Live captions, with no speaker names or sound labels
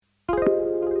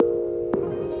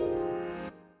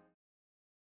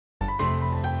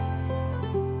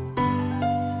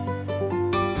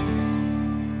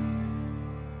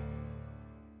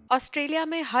Australia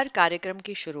में हर कार्यक्रम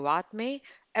की शुरुआत में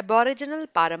एबोरिजिनल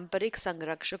पारंपरिक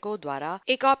संरक्षकों द्वारा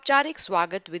एक औपचारिक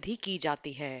स्वागत विधि की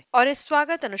जाती है और इस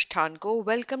स्वागत अनुष्ठान को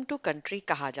वेलकम टू कंट्री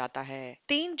कहा जाता है।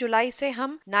 3 जुलाई से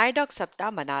हम नाइडॉक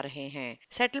सप्ताह मना रहे हैं।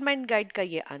 सेटलमेंट गाइड का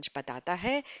ये अंश बताता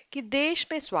है कि देश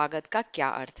में स्वागत का क्या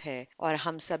अर्थ है और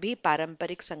हम सभी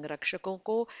पारंपरिक संरक्षकों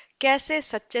को कैसे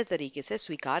सच्चे तरीके से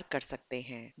स्वीकार कर सकते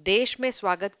हैं। देश में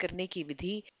स्वागत करने की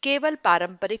विधि केवल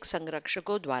पारंपरिक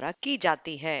संरक्षकों द्वारा की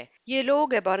जाती है। ये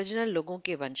लोग एबोरिजिनल लोगों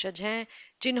के वंशज हैं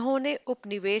जिन्होंने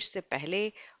उपनिवेश से पहले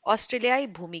ऑस्ट्रेलियाई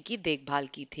भूमि की देखभाल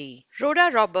की थी। रोडा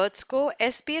रॉबर्ट्स को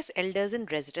एसपीएस एल्डर्स इन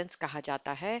रेजिडेंस कहा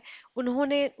जाता है।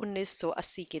 उन्होंने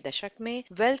 1980 के दशक में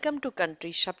वेलकम टू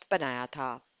कंट्री शब्द बनाया था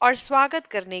और स्वागत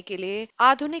करने के लिए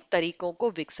आधुनिक तरीकों को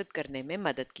विकसित करने में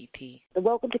मदद की थी। The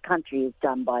welcome to country is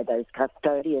done by those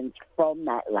custodians from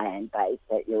that land base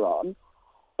that you're on,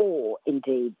 or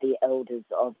indeed the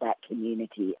elders of that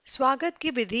community. स्वागत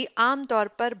की विधि आमतौर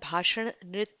पर भाषण,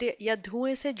 नृत्य या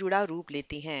धुएं से जुड़ा रूप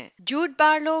लेती हैं। जूड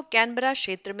बार्लो कैनबरा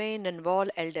क्षेत्र में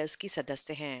ननवॉल एल्डर्स की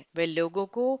सदस्य हैं। वे लोगों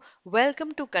को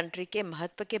वेलकम टू कंट्री के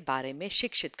महत्व के बारे में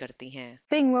शिक्षित करती हैं।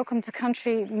 Being welcome to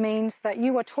country means that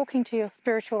you are talking to your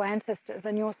spiritual ancestors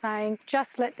and you're saying,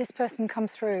 just let this person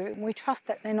come through. We trust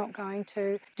that they're not going to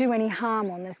do any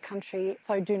harm on this country,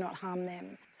 so do not harm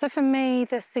them. So for me,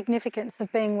 the significance of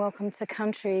being welcome to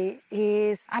country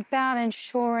is about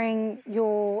ensuring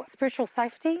your spiritual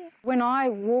safety. When I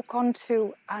walk onto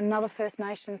another First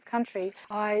Nations country,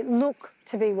 I look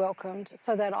to be welcomed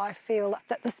so that I feel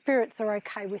that the spirits are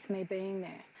okay with me being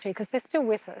there. Because they're still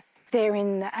with us. They're in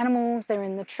the animals, they're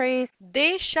in the trees.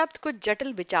 देश शब्द कुछ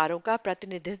जटिल विचारों का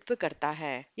प्रतिनिधित्व करता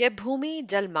है। यह भूमि,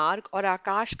 जलमार्ग और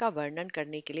आकाश का वर्णन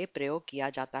करने के लिए प्रयोग किया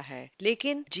जाता है,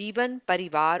 लेकिन जीवन,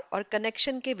 परिवार और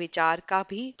कनेक्शन के विचार का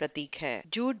भी प्रतीक है।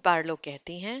 जूड बार्लो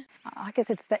कहती हैं, I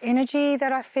guess it's the energy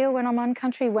that I feel when I'm on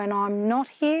country. When I'm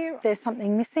not here, there's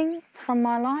something missing from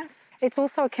my life. It's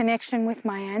also a connection with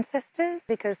my ancestors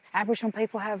because Aboriginal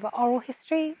people have oral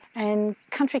history and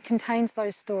country contains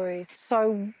those stories. So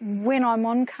when I'm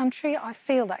on country, I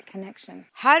feel that connection.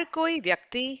 हर कोई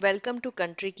व्यक्ति welcome to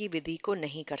country की विधि को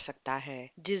नहीं कर सकता है।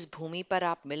 जिस भूमि पर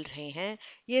आप मिल रहे हैं,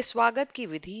 ये स्वागत की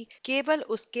विधि केवल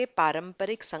उसके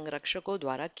पारंपरिक संरक्षकों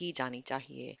द्वारा की जानी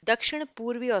चाहिए। दक्षिण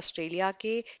पूर्वी ऑस्ट्रेलिया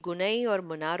के गुनई और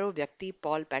मुनारो व्यक्ति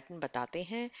पॉल पैटन बताते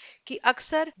हैं कि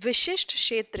अक्सर विशिष्ट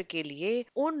क्षेत्र के लिए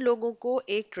उन लोगों को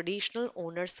एक ट्रेडिशनल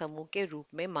ओनर समूह के रूप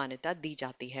में मान्यता दी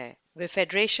जाती है। वे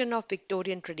federation of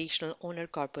Victorian traditional owner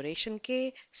corporation के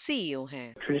सीईओ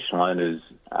हैं। Traditional owners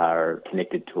are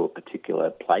connected to a particular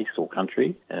place or country,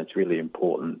 and it's really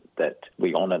important that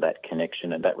we honour that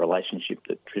connection and that relationship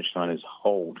that traditional owners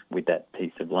hold with that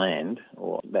piece of land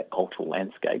or that cultural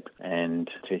landscape,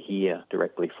 and to hear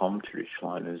directly from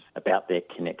traditional owners about their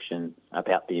connection,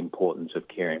 about the importance of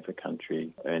caring for country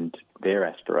and their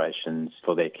aspirations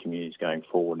for their communities going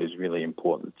forward is really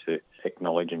important to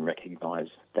acknowledge and recognise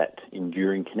that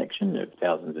enduring connection of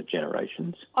thousands of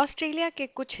generations. Australia के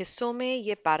कुछ हिस्सों में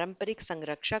ये पारंपरिक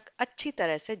संरक्षक अच्छी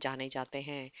तरह से जाने जाते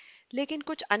हैं, लेकिन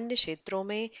कुछ अन्य क्षेत्रों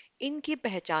में इनकी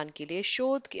पहचान के लिए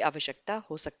शोध की आवश्यकता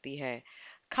हो सकती है,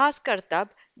 खासकर तब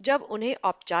जब उन्हें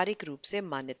औपचारिक रूप से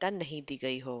मान्यता नहीं दी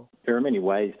गई हो। There are many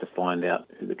ways to find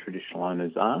out who the traditional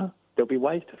owners are. There'll be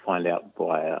ways to find out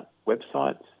via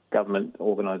websites. Government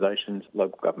organisations,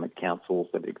 local government councils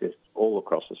that exist all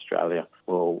across Australia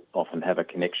will often have a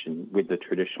connection with the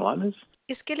traditional owners.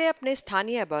 इसके लिए अपने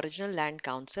स्थानीय aboriginal land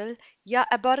council या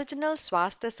aboriginal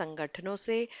स्वास्थ्य संगठनों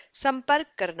से संपर्क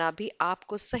करना भी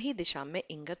आपको सही दिशा में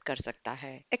इंगित कर सकता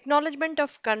है। एक्नॉलेजमेंट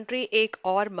ऑफ कंट्री एक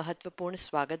और महत्वपूर्ण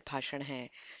स्वागत भाषण है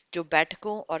जो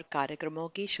बैठकों और कार्यक्रमों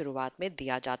की शुरुआत में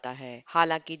दिया जाता है।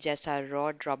 हालांकि जैसा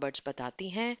रॉड रॉबर्ट्स बताती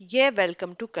हैं, यह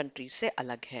वेलकम टू कंट्री से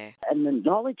अलग है। An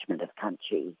acknowledgement of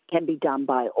country can be done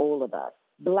by all of us,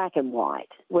 black and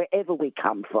white, wherever we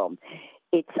come from.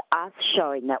 It's us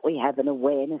showing that we have an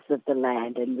awareness of the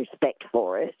land and respect for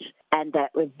it, and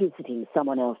that we're visiting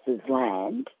someone else's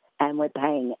land and we're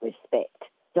paying it respect.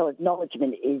 So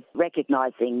acknowledgement is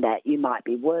recognising that you might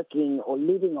be working or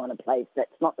living on a place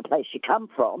that's not the place you come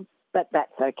from, but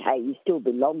that's okay. You still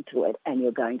belong to it and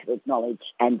you're going to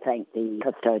acknowledge and thank the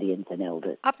custodians and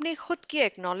elders. अपने खुद की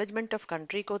acknowledgement of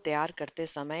country को तैयार करते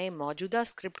समय मौजूदा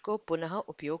script को पुनः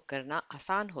उपयोग करना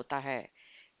आसान होता है।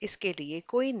 इसके लिए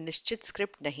कोई निश्चित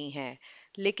स्क्रिप्ट नहीं है,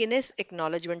 लेकिन इस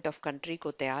एक्नॉलेजमेंट ऑफ कंट्री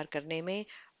को तैयार करने में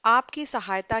आपकी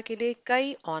सहायता के लिए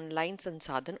कई ऑनलाइन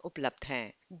संसाधन उपलब्ध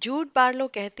हैं। जूड बार्लो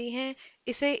कहती हैं,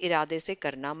 इसे इरादे से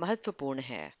करना महत्वपूर्ण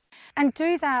है। And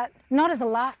do that not as a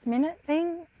last minute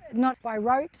thing, not by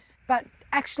rote, but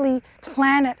actually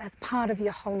plan it as part of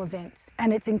your whole event,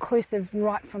 and it's inclusive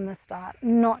right from the start,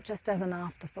 not just as an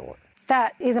afterthought.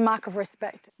 That is a mark of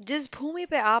respect. जिस भूमि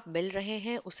पे आप मिल रहे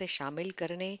हैं उसे शामिल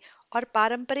करने और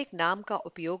पारंपरिक नाम का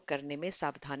उपयोग करने में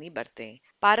सावधानी बरतें।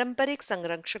 पारंपरिक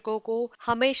संरक्षकों को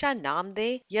हमेशा नाम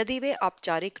दें यदि वे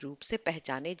औपचारिक रूप से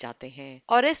पहचाने जाते हैं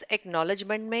और इस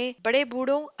एक्नॉलेजमेंट में बड़े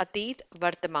बूढ़ों, अतीत,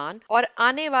 वर्तमान और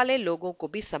आने वाले लोगों को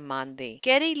भी सम्मान दें।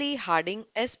 कैरी ली हार्डिंग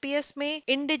एसपीएस में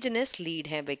इंडिजिनस लीड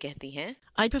हैं। वे कहती हैं,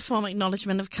 I perform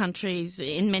acknowledgement of countries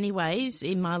in many ways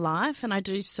in my life, and I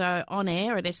do so on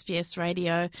air at SBS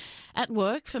Radio, at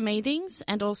work for meetings,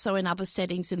 and also in other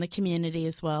settings in the community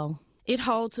as well. It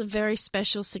holds a very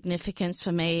special significance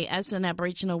for me as an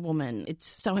Aboriginal woman. It's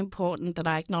so important that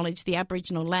I acknowledge the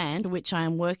Aboriginal land which I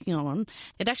am working on.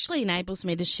 It actually enables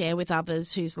me to share with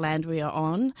others whose land we are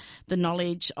on the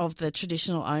knowledge of the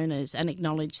traditional owners and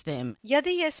acknowledge them.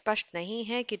 यदि ये स्पष्ट नहीं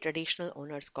है कि traditional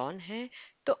owners कौन हैं,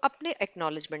 तो अपने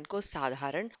एक्नॉलेजमेंट को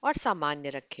साधारण और सामान्य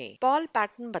रखें। पॉल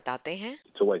पैटन बताते हैं,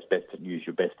 It's always best to use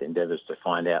your best endeavours to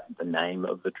find out the name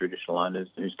of the traditional owners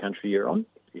whose country you're on.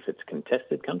 If it's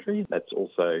contested country, that's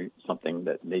also something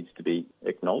that needs to be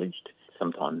acknowledged.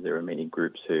 Sometimes there are many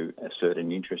groups who assert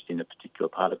an interest in a particular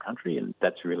part of country, and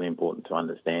that's really important to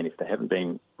understand. If there haven't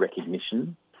been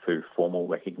recognition through formal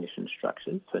recognition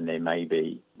structures, then there may be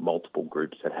multiple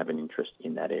groups that have an interest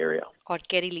in that area. और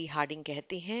Carrie Lee Harding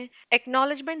कहती हैं,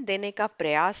 acknowledgement देने का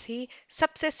प्रयास ही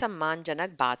सबसे सम्मानजनक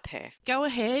बात है। Go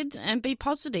ahead and be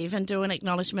positive and do an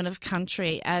acknowledgement of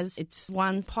country, as it's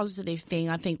one positive thing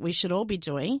I think we should all be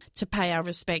doing to pay our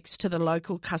respects to the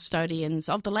local custodians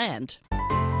of the land.